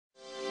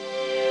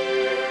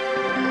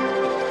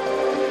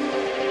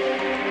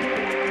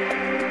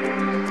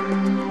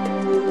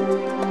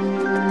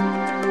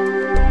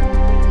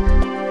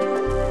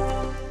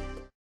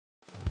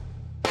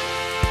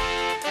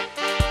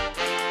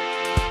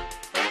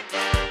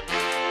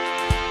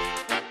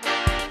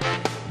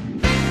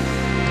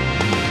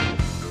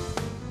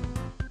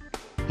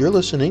You're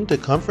listening to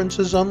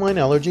Conferences Online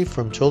Allergy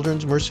from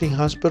Children's Mercy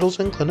Hospitals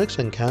and Clinics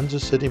in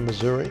Kansas City,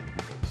 Missouri.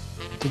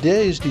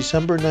 Today is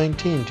December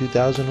 19,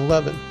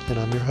 2011, and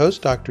I'm your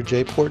host, Dr.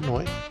 Jay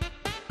Portnoy.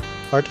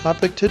 Our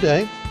topic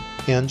today,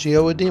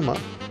 angioedema.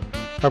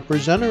 Our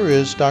presenter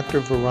is Dr.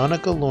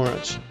 Veronica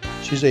Lawrence.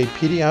 She's a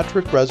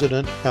pediatric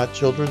resident at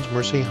Children's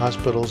Mercy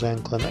Hospitals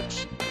and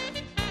Clinics.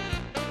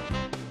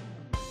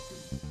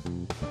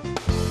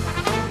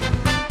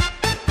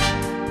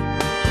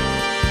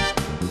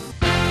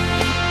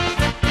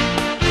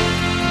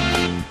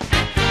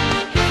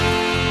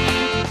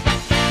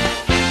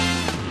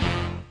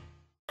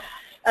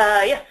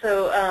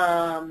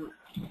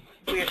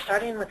 We are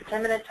starting with a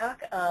 10-minute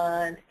talk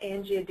on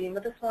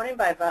angioedema this morning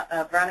by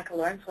Veronica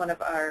Lawrence, one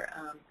of our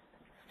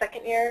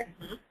second-year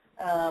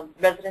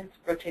residents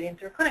rotating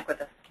through clinic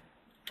with us.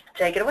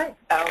 Take it away.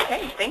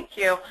 Okay, thank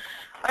you.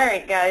 All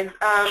right, guys.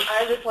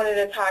 I just wanted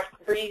to talk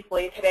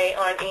briefly today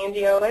on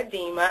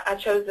angioedema. I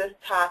chose this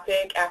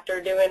topic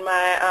after doing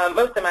my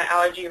most of my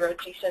allergy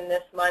rotation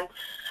this month.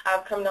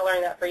 I've come to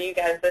learn that for you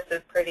guys, this is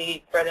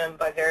pretty bread and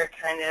butter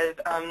kind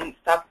of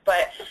stuff.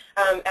 But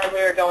as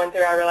we were going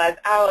through, I realized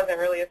I wasn't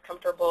really as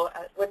comfortable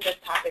with this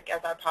topic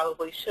as I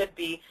probably should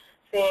be,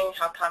 seeing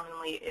how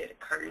commonly it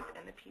occurs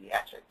in the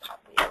pediatric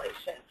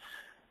population.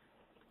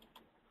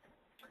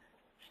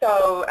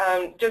 So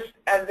just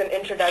as an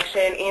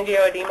introduction,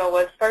 angioedema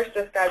was first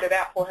described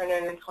about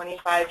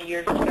 425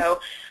 years ago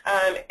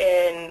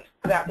in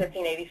about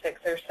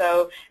 1586 or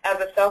so as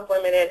a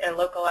self-limited and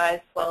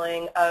localized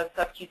swelling of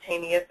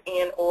subcutaneous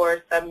and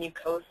or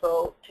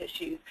submucosal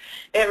tissues.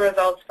 It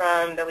results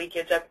from the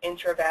leakage of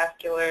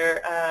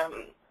intravascular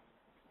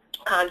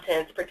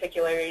contents,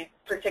 particularly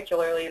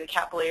the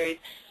capillaries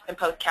and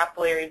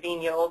postcapillary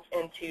venules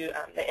into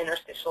the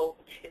interstitial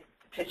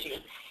tissue.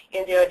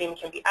 Angioedema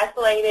can be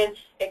isolated.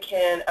 It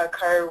can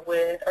occur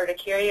with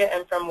urticaria,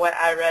 and from what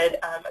I read,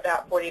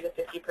 about 40 to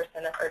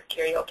 50% of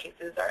urticarial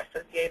cases are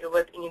associated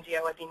with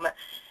angioedema.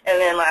 And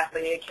then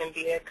lastly, it can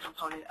be a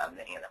component of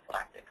the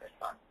anaphylactic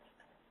response.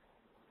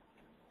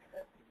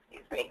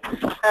 Excuse me.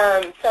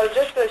 So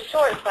just a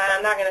short slide.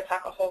 I'm not going to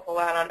talk a whole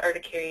lot on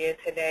urticaria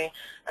today,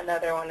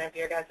 another one of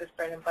your guys'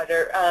 bread and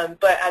butter,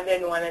 but I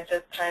did want to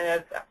just kind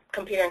of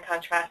compare and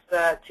contrast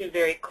the two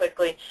very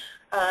quickly.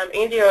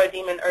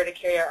 Angioedema and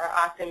urticaria are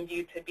often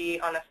viewed to be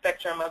on a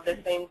spectrum of the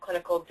same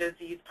clinical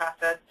disease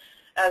process,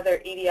 as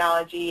their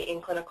etiology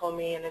and clinical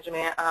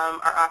management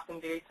are often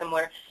very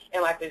similar,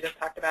 and like we just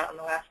talked about on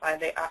the last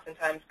slide, they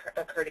oftentimes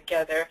occur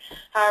together.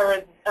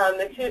 However,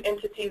 the two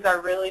entities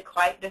are really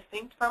quite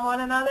distinct from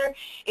one another.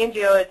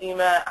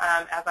 Angioedema,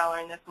 as I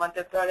learned this month,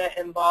 is going to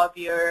involve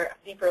your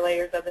deeper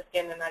layers of the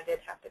skin, and I did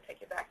have to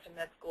take it back to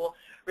med school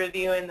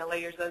reviewing the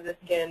layers of the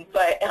skin,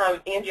 but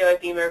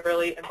angioedema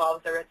really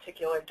involves the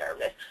reticular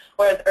dermis,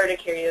 whereas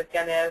urticaria is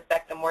going to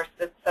affect the more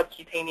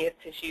subcutaneous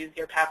tissues,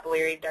 your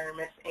papillary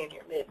dermis and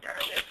your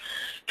mid-dermis.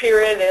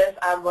 Pruritus,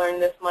 I've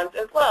learned this month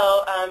as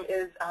well,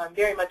 is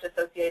very much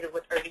associated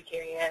with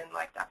urticaria, and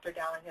like Dr.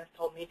 Dowling has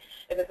told me,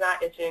 if it's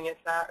not itching, it's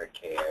not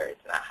urticaria, or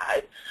it's not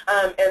hives.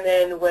 And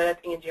then with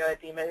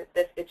angioedema,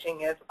 this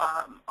itching is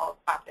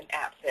often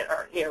absent,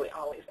 or nearly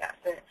always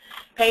absent.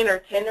 Pain or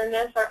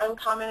tenderness are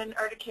uncommon in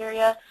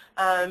urticaria,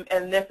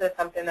 and this is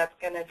something that's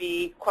going to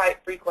be quite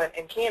frequent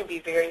and can be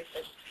very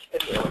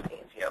severe with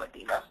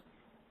angioedema.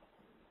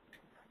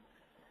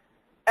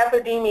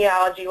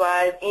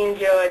 Epidemiology-wise,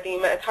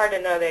 angioedema, it's hard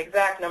to know the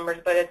exact numbers,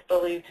 but it's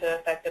believed to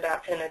affect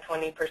about 10 to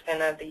 20%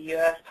 of the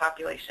U.S.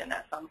 population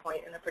at some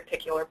point in a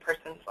particular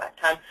person's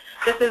lifetime.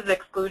 This is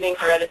excluding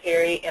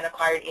hereditary and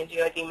acquired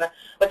angioedema,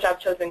 which I've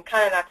chosen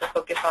kind of not to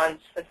focus on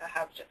since I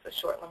have just a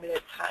short,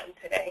 limited time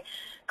today.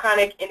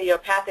 Chronic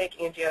idiopathic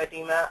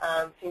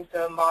angioedema seems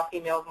to involve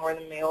females more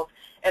than males,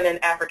 and then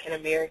African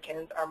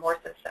Americans are more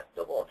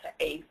susceptible to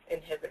ACE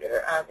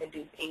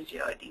inhibitor-induced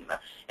angioedema,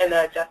 and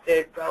the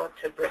adjusted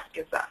relative risk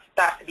is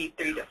thought to be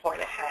 3 to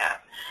 4.5.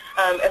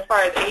 As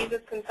far as age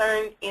is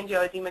concerned,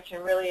 angioedema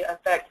can really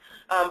affect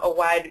a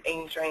wide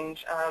age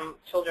range,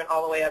 children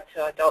all the way up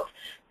to adults.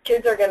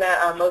 Kids are going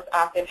to most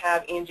often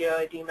have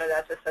angioedema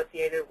that's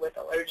associated with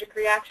allergic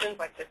reactions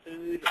like to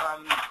food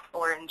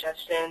or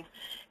ingestions.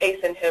 ACE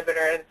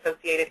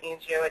inhibitor-associated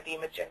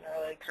angioedema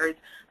generally occurs,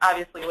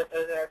 obviously, with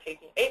those that are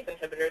taking ACE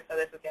inhibitors, so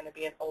this is going to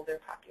be an older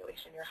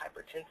population, your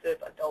hypertensive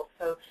adults,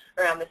 so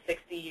around the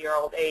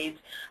 60-year-old age.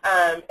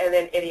 And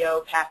then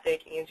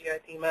idiopathic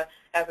angioedema,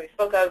 as we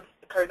spoke of,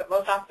 occurs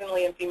most often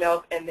in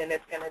females, and then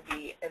it's going to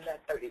be in that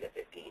 30 to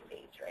 15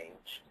 age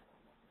range.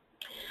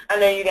 I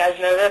know you guys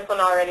know this one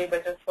already,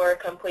 but just for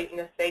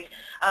completeness sake,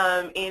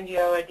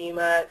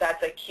 angioedema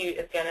that's acute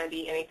is going to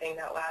be anything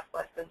that lasts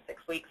less than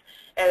 6 weeks,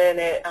 and then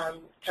it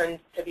turns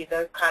to be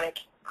the chronic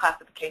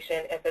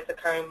classification if it's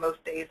occurring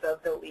most days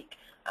of the week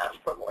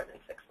for more than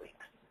 6 weeks.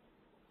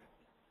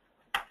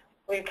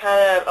 We've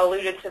kind of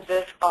alluded to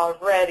this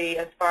already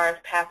as far as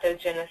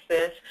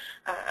pathogenesis.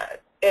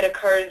 It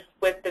occurs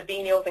with the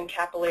venules and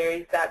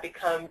capillaries that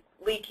become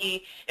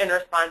leaky in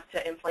response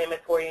to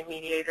inflammatory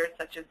mediators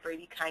such as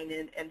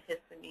bradykinin and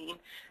histamine.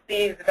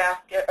 These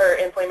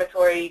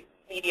inflammatory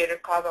mediators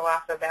cause a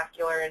loss of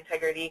vascular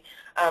integrity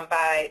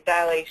by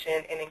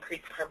dilation and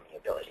increased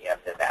permeability of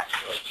the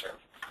vasculature.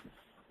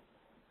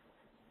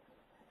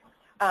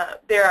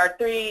 There are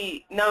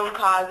 3 known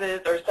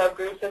causes or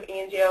subgroups of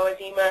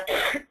angioedema: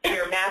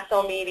 your mast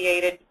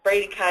cell-mediated,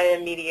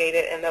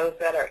 bradykinin-mediated, and those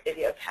that are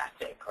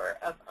idiopathic or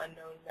of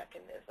unknown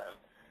mechanism.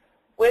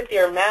 With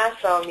your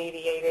mast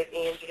cell-mediated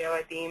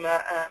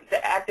angioedema,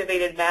 the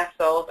activated mast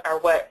cells are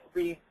what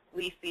release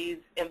these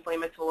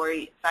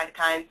inflammatory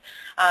cytokines,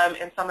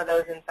 and some of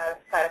those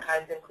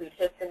cytokines include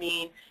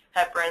histamine,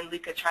 heparin,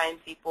 leukotriene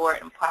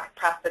C4, and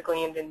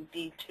prostaglandin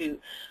D2.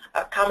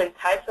 Common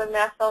types of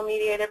mast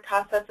cell-mediated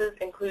processes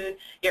include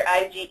your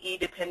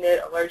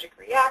IgE-dependent allergic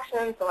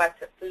reactions, so like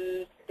to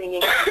food,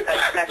 stinging,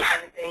 that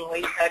kind of thing,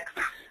 latex.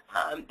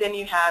 Then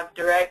you have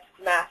direct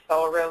mast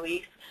cell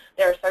release.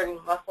 There are certain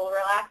muscle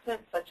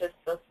relaxants, such as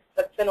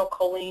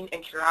phenylcholine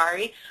and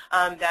curare,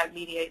 that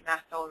mediate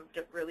mast cell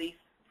release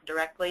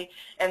directly.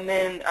 And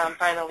then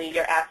finally,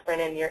 your aspirin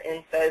and your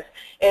NSAIDs.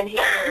 And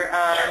here,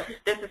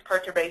 this is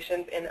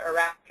perturbations in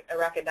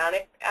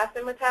arachidonic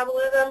acid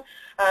metabolism,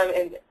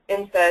 and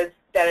NSAIDs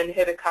that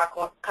inhibit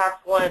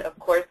COX-1, of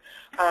course,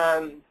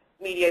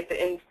 mediate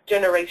the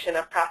generation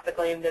of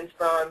prostaglandins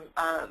from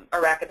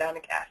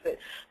arachidonic acid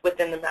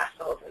within the mast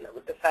cells and the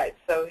leukocytes.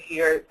 So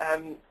here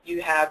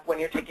you have, when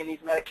you're taking these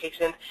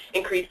medications,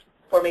 increased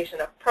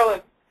formation of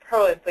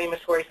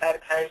pro-inflammatory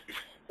cytokines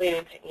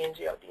leading to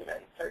angioedema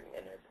in certain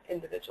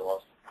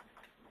individuals.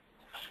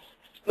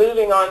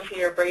 Moving on to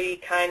your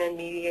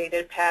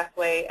bradykinin-mediated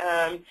pathway,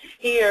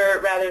 here,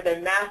 rather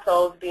than mast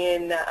cells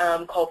being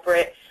the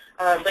culprit,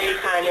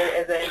 bradykinin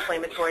is an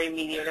inflammatory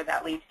mediator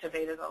that leads to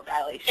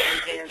vasodilation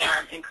and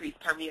increased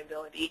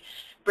permeability.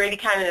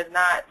 Bradykinin is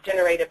not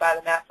generated by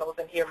the mast cells,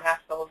 and here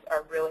mast cells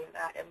are really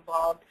not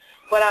involved.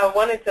 What I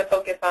wanted to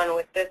focus on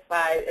with this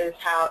slide is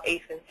how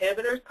ACE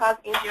inhibitors cause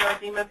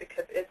angioedema,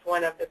 because it's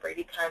one of the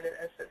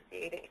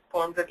bradykinin-associated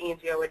forms of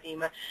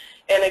angioedema.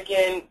 And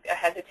again, I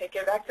had to take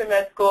it back to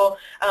med school.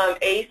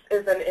 ACE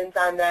is an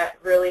enzyme that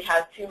really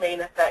has 2 main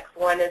effects.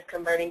 One is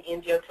converting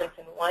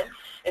angiotensin 1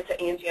 into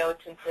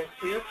angiotensin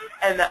 2,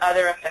 and the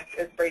other effect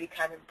is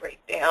bradykinin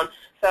breakdown.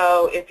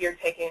 So if you're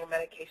taking a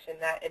medication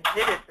that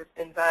inhibits this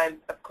enzyme,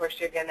 of course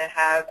you're going to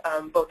have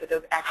both of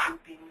those actions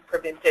being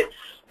prevented.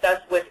 Thus,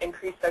 with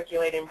increased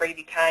circulating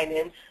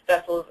bradykinin,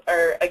 vessels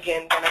are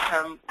again going to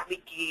become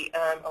leaky,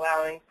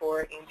 allowing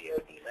for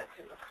angioedema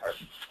to occur.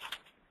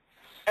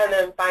 And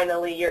then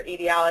finally, your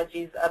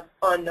etiologies of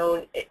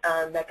unknown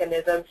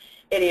mechanism.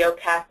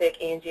 Idiopathic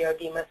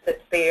angioedema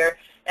sits there,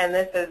 and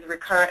this is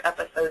recurrent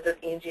episodes of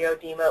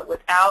angioedema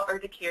without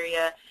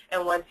urticaria,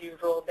 and once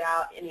you've ruled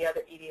out any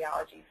other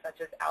etiologies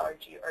such as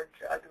allergy or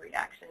drug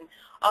reaction.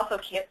 Also,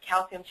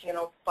 calcium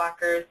channel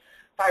blockers,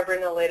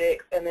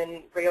 fibrinolytics, and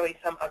then really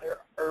some other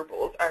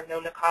herbals are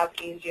known to cause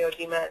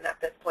angioedema, and at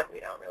this point we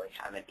don't really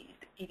have an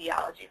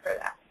etiology for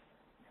that.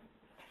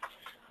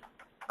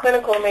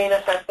 Clinical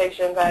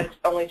manifestations, I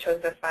only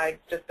chose this slide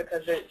just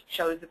because it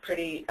shows a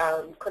pretty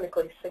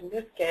clinically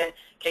significant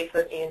case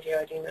of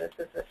angioedema.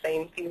 This is the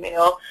same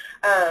female.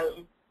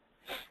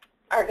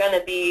 Are going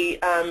to be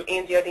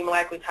angioedema,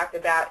 like we talked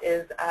about,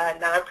 is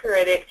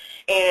non-pruritic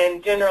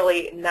and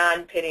generally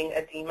non-pitting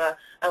edema,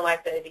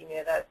 unlike the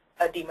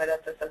edema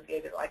that's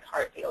associated like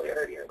heart failure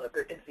or your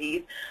liver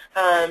disease.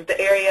 The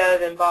area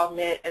of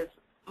involvement is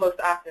most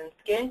often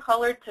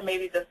skin-colored to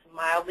maybe just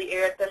mildly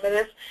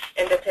erythematous,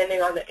 and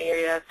depending on the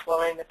area of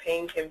swelling, the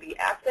pain can be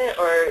absent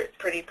or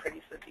pretty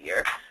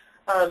severe.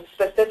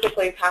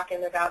 Specifically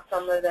talking about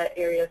some of the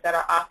areas that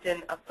are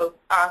often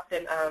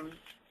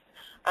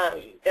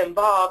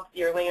involved,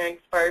 your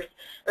larynx first.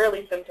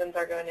 Early symptoms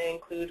are going to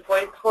include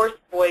hoarse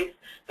voice,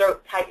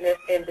 throat tightness,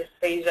 and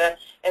dysphagia,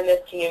 and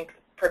this can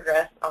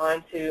progress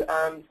on to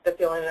the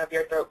feeling of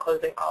your throat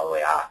closing all the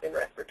way off and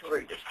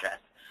respiratory distress.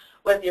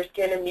 With your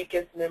skin and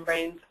mucous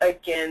membranes,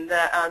 again,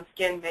 the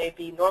skin may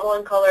be normal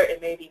in color, it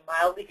may be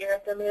mildly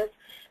erythematous,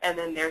 and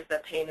then there's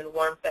the pain and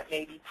warmth that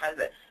may be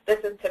present.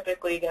 This is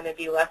typically going to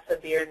be less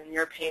severe than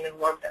your pain and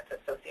warmth that's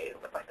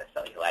associated with like a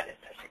cellulitis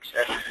type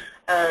picture.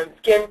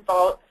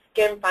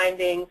 Skin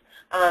findings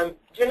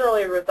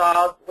generally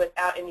resolve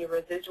without any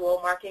residual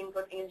markings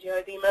with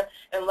angioedema,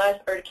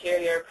 unless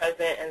urticaria are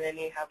present, and then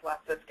you have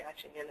lots of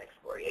scratching and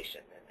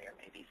excoriation, and there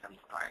may be some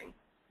scarring.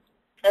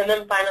 And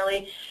then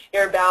finally,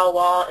 your bowel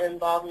wall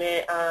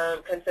involvement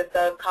consists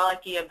of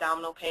colicky,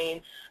 abdominal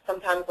pain,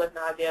 sometimes with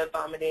nausea,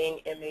 vomiting,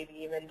 and maybe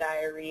even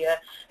diarrhea.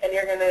 And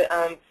you're going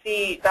to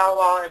see bowel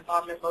wall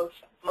involvement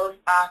most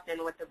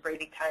often with the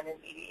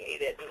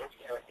bradykinin-mediated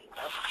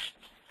angioedema.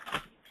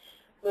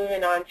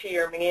 Moving on to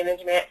your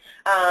management.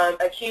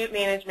 Acute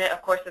management,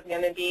 of course, is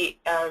going to be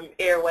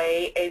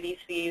airway.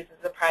 ABCs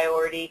is a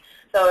priority.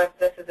 So if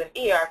this is an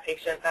ER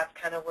patient, that's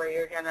kind of where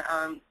you're going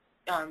to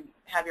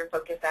have your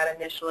focus at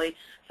initially.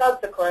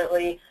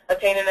 Subsequently,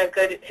 obtaining a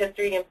good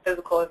history and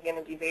physical is going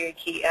to be very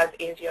key, as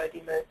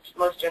angioedema is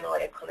most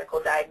generally a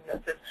clinical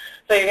diagnosis.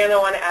 So you're going to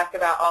want to ask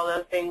about all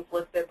those things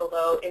listed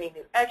below: any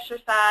new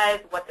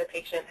exercise, what the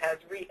patient has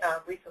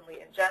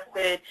recently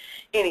ingested,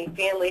 any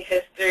family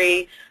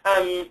history.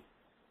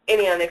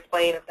 any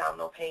unexplained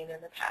abdominal pain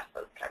in the past,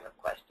 those kind of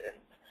questions.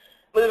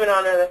 Moving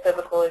on to the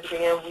physical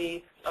exam,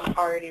 we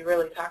already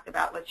really talked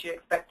about what you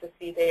expect to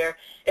see there.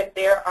 If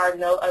there are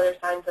no other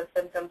signs of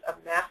symptoms of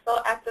mast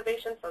cell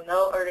activation, so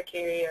no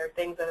urticaria or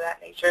things of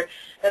that nature,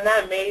 then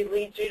that may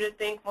lead you to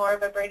think more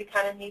of a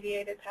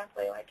bradykinin-mediated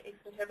pathway like ACE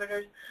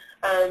inhibitors.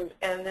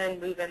 And then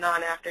moving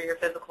on after your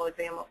physical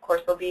exam, of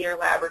course, will be your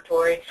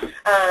laboratory.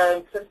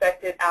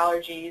 Suspected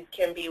allergies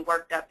can be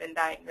worked up and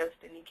diagnosed,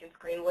 and you can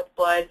screen with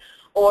blood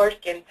or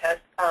skin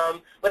tests,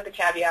 with the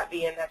caveat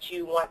being that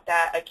you want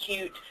that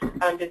acute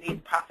disease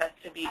process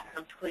to be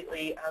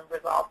completely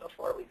resolved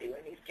before we do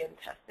any skin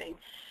testing.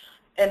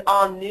 And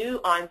all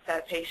new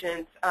onset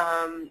patients,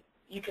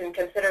 you can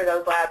consider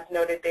those labs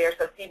noted there,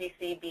 so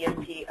CBC,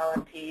 BMP,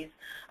 LFTs,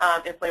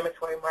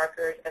 inflammatory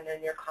markers, and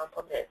then your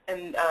complement.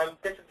 And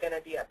this is going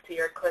to be up to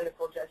your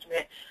clinical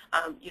judgment.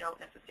 You don't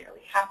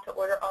necessarily have to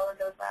order all of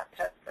those lab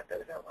tests, but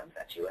those are ones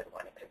that you would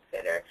want to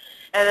consider.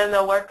 And then the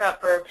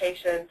workup for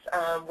patients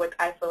with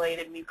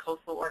isolated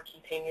mucosal or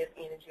cutaneous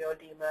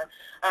angioedema,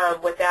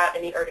 without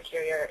any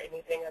urticaria or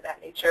anything of that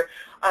nature,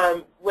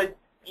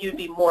 you'd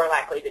be more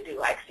likely to do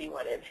like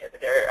C1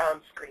 inhibitor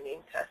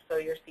screening tests, so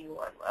your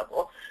C1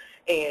 level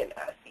and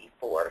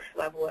C4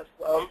 level as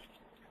well.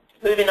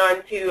 Moving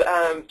on to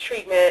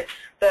treatment,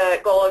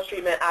 the goal of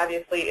treatment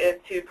obviously is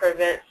to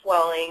prevent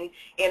swelling.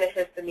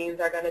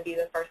 Antihistamines are going to be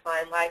the first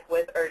line, like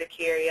with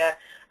urticaria,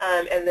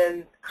 and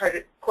then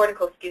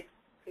corticosteroids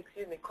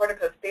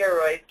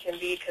can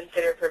be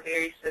considered for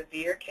very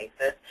severe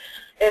cases.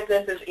 If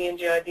this is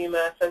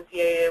angioedema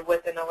associated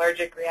with an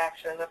allergic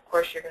reaction, of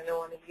course you're going to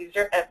want to use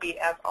your epi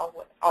as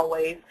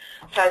always.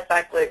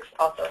 Tricyclics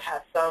also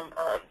have some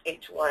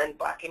H1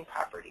 blocking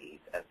properties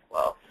as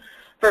well.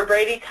 For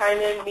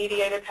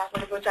bradykinin-mediated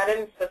pathways, which I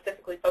didn't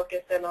specifically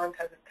focus in on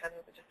because it's kind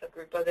of just a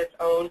group of its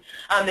own,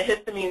 the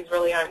histamines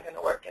really aren't going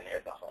to work, and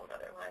there's a whole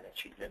other line of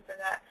treatment for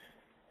that.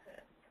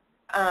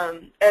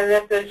 And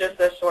this is just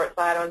a short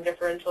slide on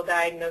differential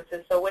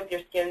diagnosis. So with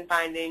your skin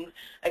findings,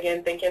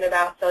 again, thinking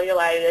about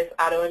cellulitis,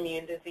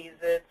 autoimmune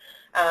diseases,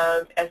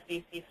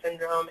 SVC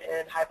syndrome,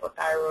 and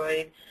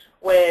hypothyroid.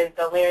 When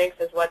the larynx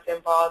is what's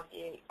involved,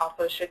 you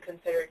also should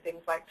consider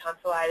things like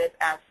tonsillitis,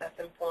 abscess,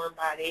 and foreign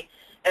body,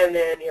 and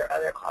then your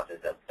other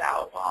causes of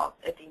bowel wall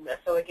edema.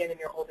 So again, in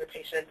your older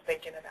patients,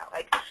 thinking about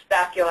like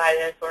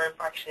vasculitis or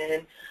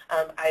infarction,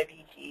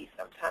 IBD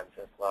sometimes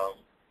as well.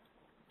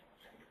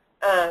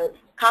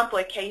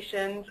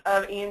 Complications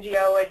of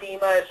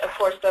angioedema, of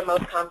course, the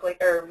most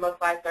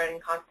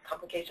life-threatening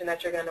complication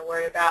that you're going to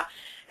worry about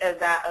is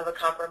that of a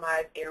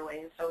compromised airway.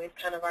 And so we've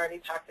kind of already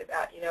talked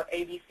about,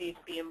 ABCs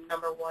being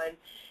number one.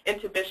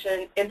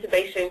 Intubation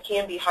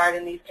can be hard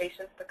in these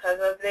patients because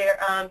of their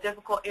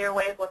difficult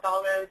airways with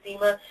all the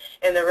edema,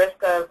 and the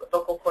risk of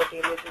vocal cord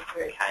damage is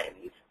very high in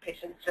these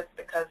patients just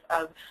because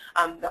of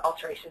the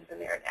alterations in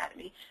their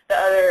anatomy. The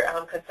other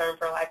concern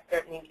for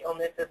life-threatening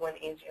illness is when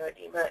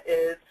angioedema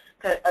is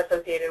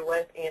associated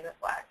with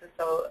anaphylaxis.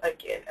 So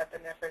again,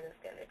 epinephrine is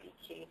going to be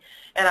key.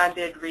 And I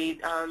did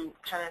read, kind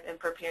of in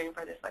preparing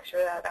for this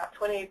lecture, that about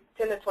 10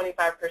 to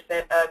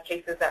 25% of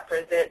cases that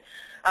present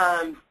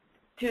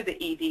to the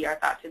ED are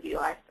thought to be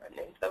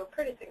life-threatening, so a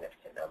pretty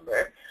significant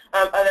number.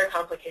 Other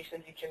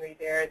complications you can read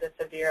there, the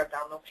severe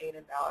abdominal pain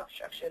and bowel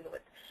obstruction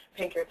with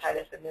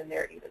pancreatitis, and then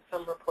there are even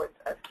some reports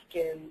of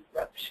skin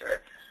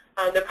rupture.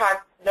 The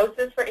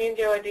prognosis for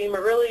angioedema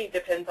really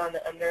depends on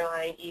the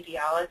underlying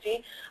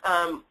etiology.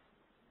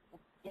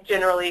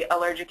 Generally,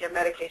 allergic and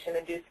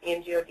medication-induced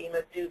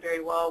angioedema do very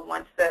well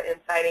once the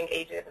inciting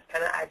agent is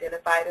kind of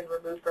identified and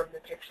removed from the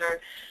picture.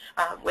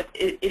 With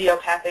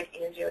idiopathic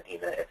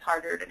angioedema, it's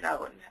harder to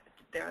know, and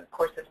their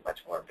course is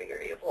much more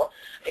variable.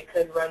 It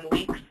could run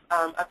weeks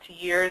up to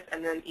years,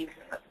 and then even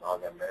a small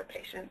number of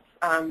patients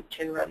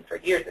can run for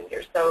years and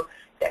years, so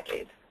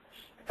decades,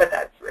 but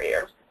that's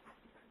rare.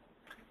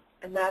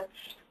 And that's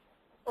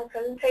my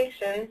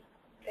presentation.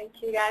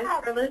 Thank you guys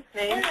for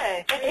listening.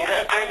 Okay.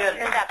 Very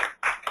good.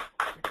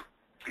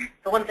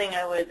 The one thing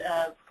I would,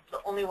 the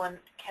only one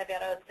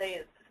caveat I would say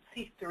is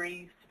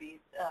C3 used to be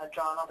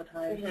drawn all the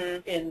time,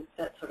 and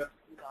that's sort of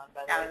gone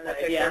by the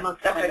way. Yeah, most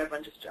of the time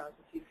everyone just draws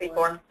the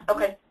C4.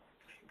 Okay.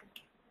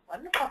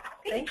 Wonderful.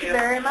 Thank you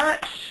very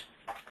much.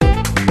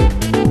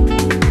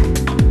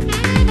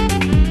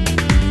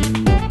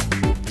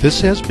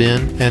 This has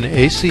been an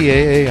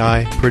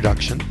ACAAI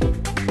production.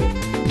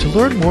 To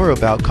learn more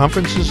about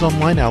Conferences on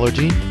Lyme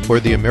Allergy or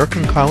the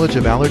American College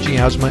of Allergy,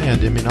 Asthma,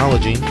 and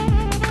Immunology,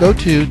 go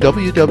to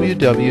www.acaai.org.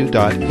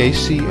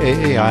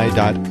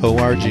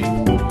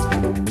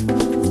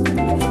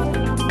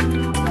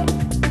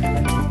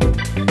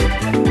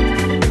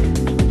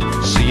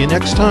 See you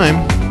next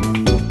time.